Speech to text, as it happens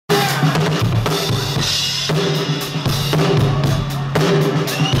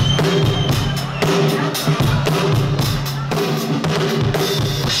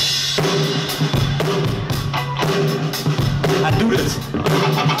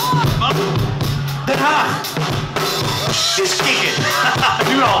Den Haag is kicken.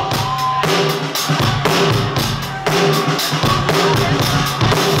 Nu al.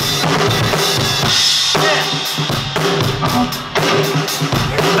 Yeah.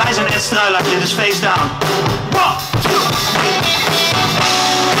 Wij zijn STRUIJLAART, dit is Face Down. One, two.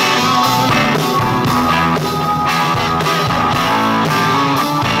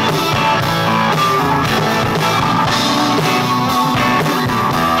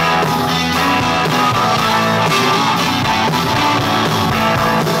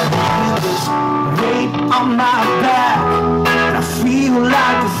 On my back, and I feel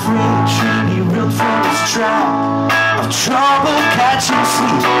like a freight train reeled from its track. Of trouble catching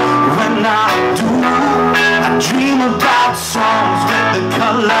sleep. When I do, I dream about songs with the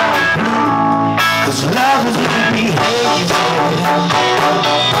color blue. 'Cause love is like behavior,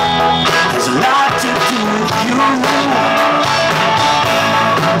 has a lot to do with you.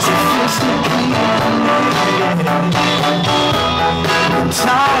 Sophisticated,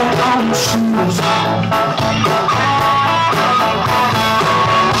 tired on the shoes.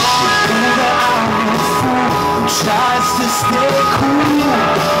 Tries to stay cool.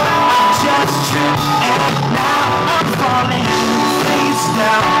 I just tripped and now I'm falling face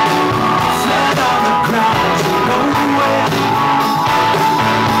down, flat on the ground, nowhere.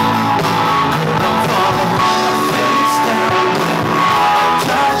 I'm falling face down,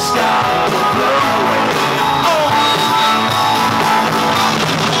 touchdown, blow away.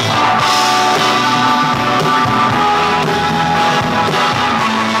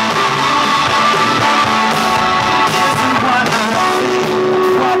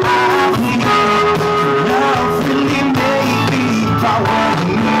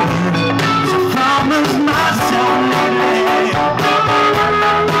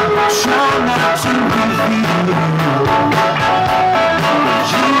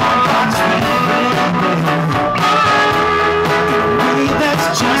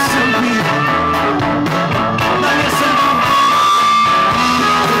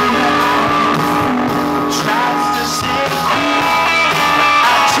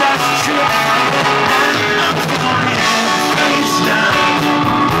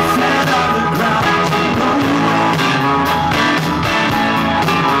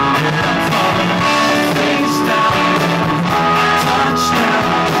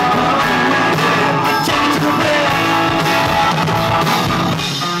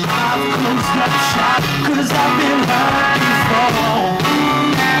 Cause I've been hurt before,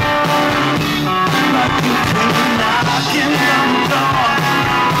 but you came knocking on the door.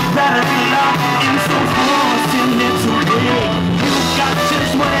 Better be locked in so forcing it to be. You got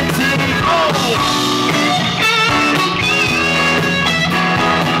just what it takes.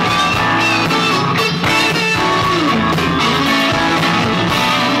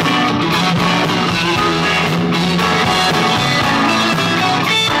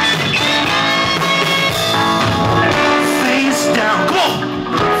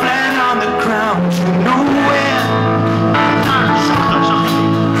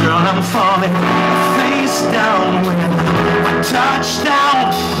 Falling face down when I touch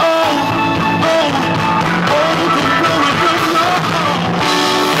down. Oh, oh, oh,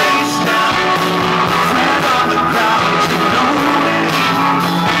 face down, flat on the ground, you know it.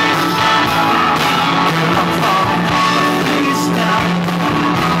 I'm falling face down,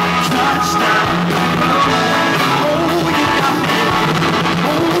 touch down. Oh, you got me.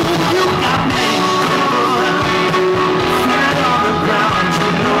 Oh, you got me. Flat on the ground, you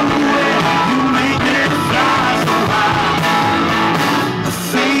know it.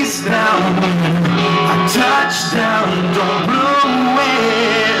 Touchdown, don't blow away.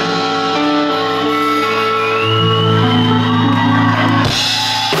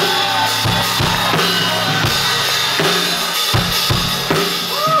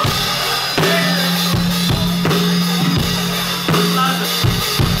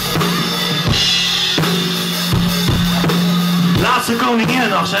 Laatste koningin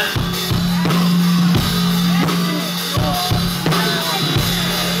nog, zeg.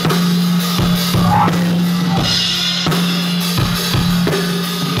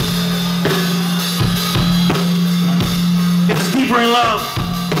 Deeper in love.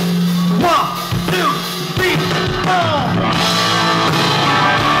 1, 2, 3, 4.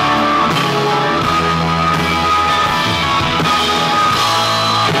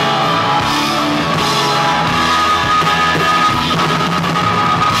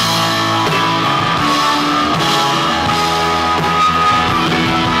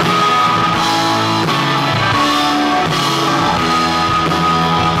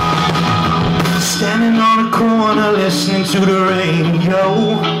 Standing on a corner listening to the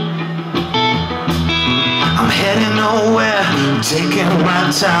radio, heading nowhere, taking my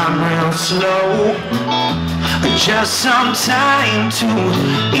time real slow. Just some time to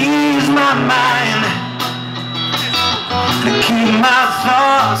ease my mind, to keep my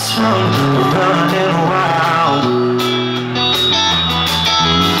thoughts from running wild.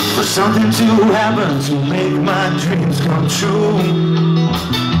 For something to happen to make my dreams come true.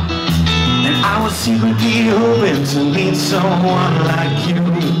 And I was secretly hoping to meet someone like you,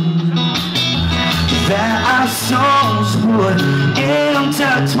 that our souls would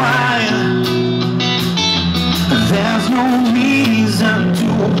intertwine. There's no reason to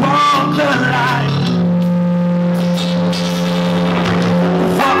walk the line.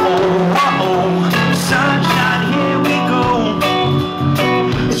 Whoa, whoa, sunshine, here we go.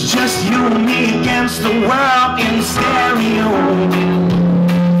 It's just you and me against the world in stereo.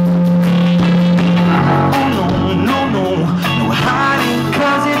 Oh no, no, no, no hiding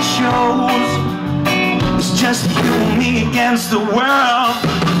 'cause it shows. It's just you and me against the world.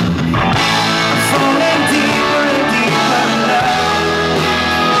 I'm falling deeper and deeper in love.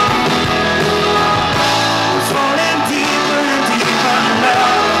 I'm falling deeper and deeper in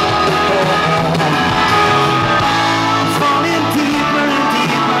love. I'm falling deeper and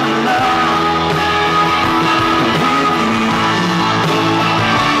deeper in love.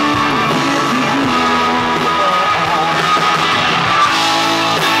 With you.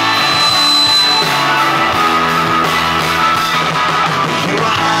 You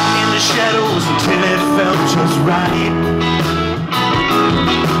were hiding in the shadows until it felt just right.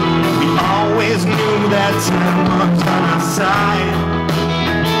 We always knew that time was on our side,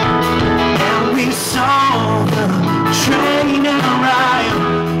 and we saw the train arrive.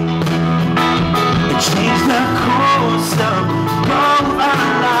 It changed the course of both our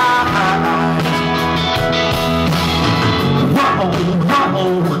lives. Whoa, whoa,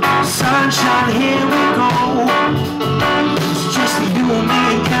 sunshine, here we